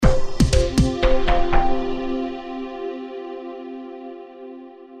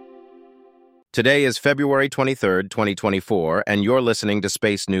Today is February 23rd, 2024, and you're listening to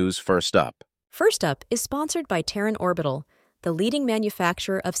Space News First Up. First Up is sponsored by Terran Orbital, the leading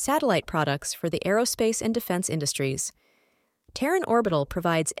manufacturer of satellite products for the aerospace and defense industries. Terran Orbital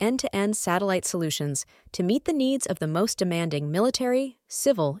provides end-to-end satellite solutions to meet the needs of the most demanding military,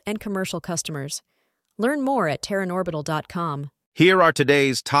 civil, and commercial customers. Learn more at terranorbital.com. Here are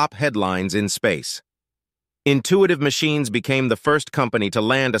today's top headlines in space. Intuitive Machines became the first company to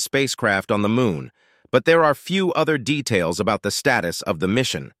land a spacecraft on the moon, but there are few other details about the status of the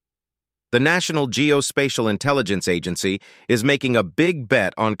mission. The National Geospatial-Intelligence Agency is making a big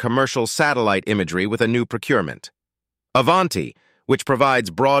bet on commercial satellite imagery with a new procurement. Avanti, which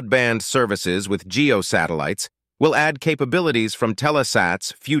provides broadband services with geosatellites, will add capabilities from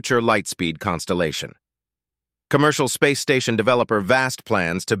Telesat's future Lightspeed constellation. Commercial space station developer VAST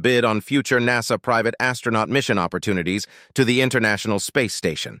plans to bid on future NASA private astronaut mission opportunities to the International Space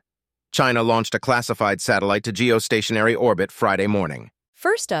Station. China launched a classified satellite to geostationary orbit Friday morning.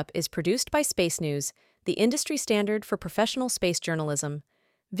 First Up is produced by SpaceNews, the industry standard for professional space journalism.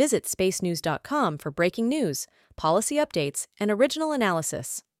 Visit spacenews.com for breaking news, policy updates, and original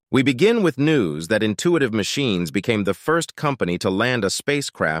analysis. We begin with news that Intuitive Machines became the first company to land a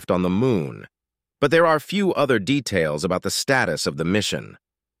spacecraft on the moon. But there are few other details about the status of the mission.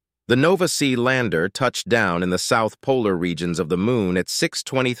 The Nova C lander touched down in the south polar regions of the moon at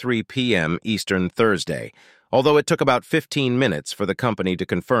 6:23 p.m. Eastern Thursday, although it took about 15 minutes for the company to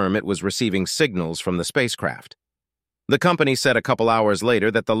confirm it was receiving signals from the spacecraft. The company said a couple hours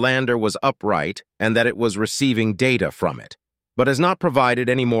later that the lander was upright and that it was receiving data from it, but has not provided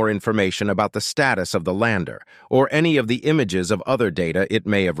any more information about the status of the lander or any of the images of other data it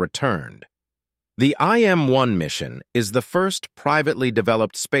may have returned. The IM-1 mission is the first privately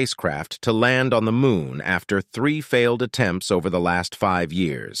developed spacecraft to land on the moon after 3 failed attempts over the last 5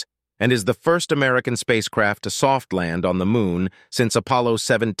 years, and is the first American spacecraft to soft land on the moon since Apollo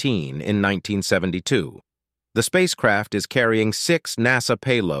 17 in 1972. The spacecraft is carrying 6 NASA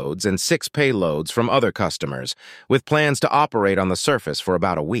payloads and 6 payloads from other customers, with plans to operate on the surface for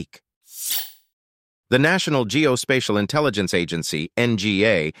about a week. The National Geospatial-Intelligence Agency,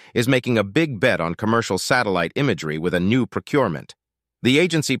 NGA, is making a big bet on commercial satellite imagery with a new procurement. The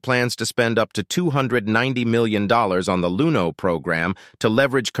agency plans to spend up to $290 million on the LUNO program to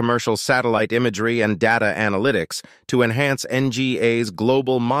leverage commercial satellite imagery and data analytics to enhance NGA's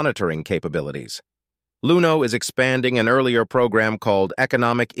global monitoring capabilities. LUNO is expanding an earlier program called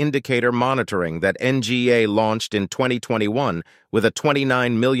Economic Indicator Monitoring that NGA launched in 2021 with a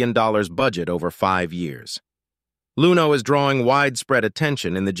 $29 million budget over 5 years. LUNO is drawing widespread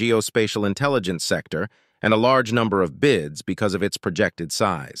attention in the geospatial intelligence sector and a large number of bids because of its projected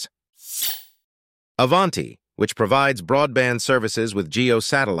size. Avanti, which provides broadband services with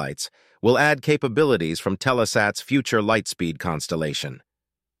geosatellites, will add capabilities from Telesat's future Lightspeed constellation.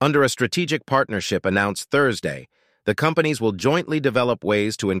 Under a strategic partnership announced Thursday, the companies will jointly develop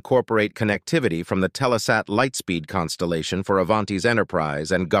ways to incorporate connectivity from the Telesat Lightspeed constellation for Avanti's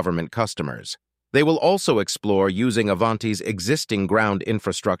enterprise and government customers. They will also explore using Avanti's existing ground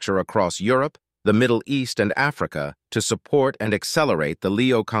infrastructure across Europe, the Middle East, and Africa to support and accelerate the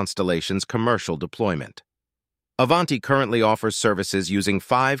LEO constellation's commercial deployment. Avanti currently offers services using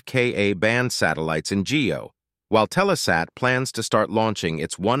 5 Ka-band satellites in GEO, while Telesat plans to start launching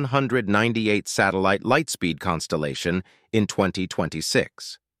its 198-satellite Lightspeed constellation in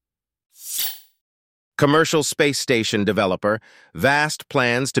 2026. Commercial space station developer VAST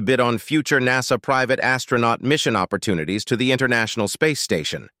plans to bid on future NASA private astronaut mission opportunities to the International Space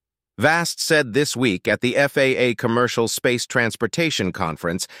Station. VAST said this week at the FAA Commercial Space Transportation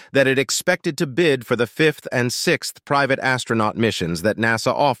Conference that it expected to bid for the 5th and 6th private astronaut missions that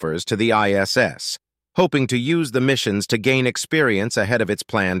NASA offers to the ISS, hoping to use the missions to gain experience ahead of its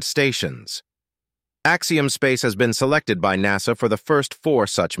planned stations. Axiom Space has been selected by NASA for the first 4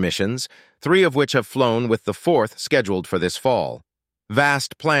 such missions, 3 of which have flown with the 4th scheduled for this fall.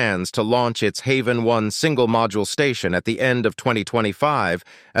 VAST plans to launch its Haven 1 single-module station at the end of 2025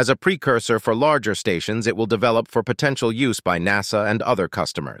 as a precursor for larger stations it will develop for potential use by NASA and other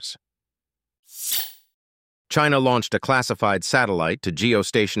customers. China launched a classified satellite to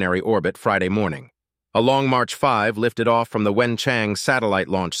geostationary orbit Friday morning. A Long March 5 lifted off from the Wenchang Satellite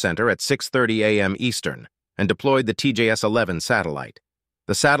Launch Center at 6:30 a.m. Eastern and deployed the TJS-11 satellite.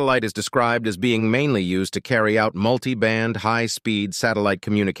 The satellite is described as being mainly used to carry out multi-band, high-speed satellite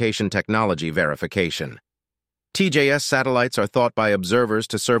communication technology verification. TJS satellites are thought by observers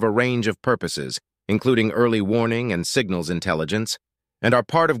to serve a range of purposes, including early warning and signals intelligence, and are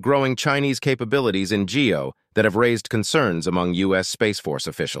part of growing Chinese capabilities in GEO that have raised concerns among U.S. Space Force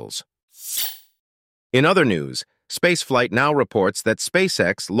officials. In other news, Spaceflight now reports that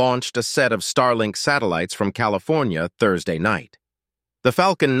SpaceX launched a set of Starlink satellites from California Thursday night. The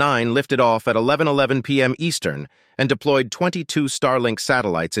Falcon 9 lifted off at 11:11 p.m. Eastern and deployed 22 Starlink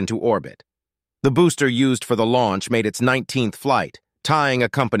satellites into orbit. The booster used for the launch made its 19th flight, tying a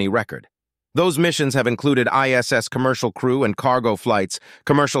company record. Those missions have included ISS commercial crew and cargo flights,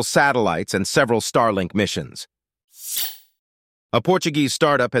 commercial satellites, and several Starlink missions. A Portuguese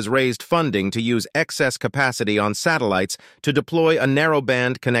startup has raised funding to use excess capacity on satellites to deploy a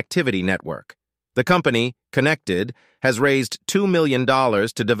narrowband connectivity network. The company, Connected, has raised $2 million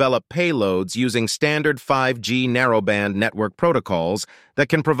to develop payloads using standard 5G narrowband network protocols that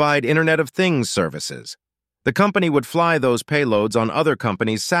can provide Internet of Things services. The company would fly those payloads on other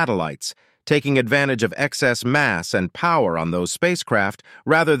companies' satellites, taking advantage of excess mass and power on those spacecraft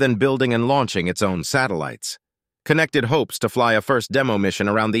rather than building and launching its own satellites. Connected hopes to fly a first demo mission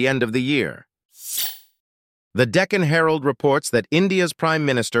around the end of the year. The Deccan Herald reports that India's Prime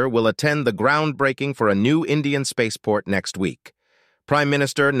Minister will attend the groundbreaking for a new Indian spaceport next week. Prime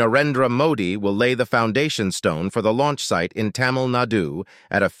Minister Narendra Modi will lay the foundation stone for the launch site in Tamil Nadu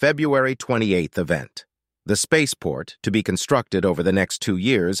at a February 28th event. The spaceport, to be constructed over the next 2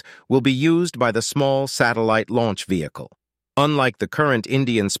 years, will be used by the small satellite launch vehicle. Unlike the current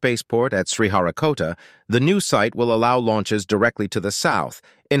Indian spaceport at Sriharikota, the new site will allow launches directly to the south,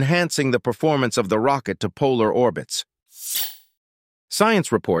 enhancing the performance of the rocket to polar orbits.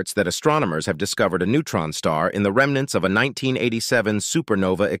 Science reports that astronomers have discovered a neutron star in the remnants of a 1987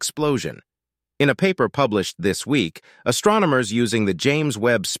 supernova explosion. In a paper published this week, astronomers using the James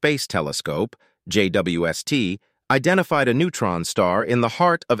Webb Space Telescope, JWST, identified a neutron star in the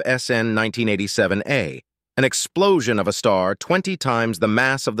heart of SN 1987A, an explosion of a star 20 times the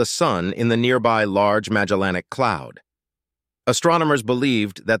mass of the Sun in the nearby Large Magellanic Cloud. Astronomers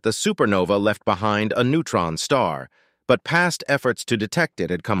believed that the supernova left behind a neutron star, but past efforts to detect it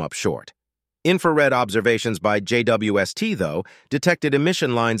had come up short. Infrared observations by JWST, though, detected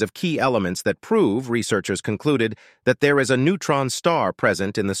emission lines of key elements that prove, researchers concluded, that there is a neutron star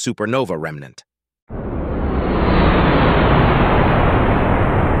present in the supernova remnant.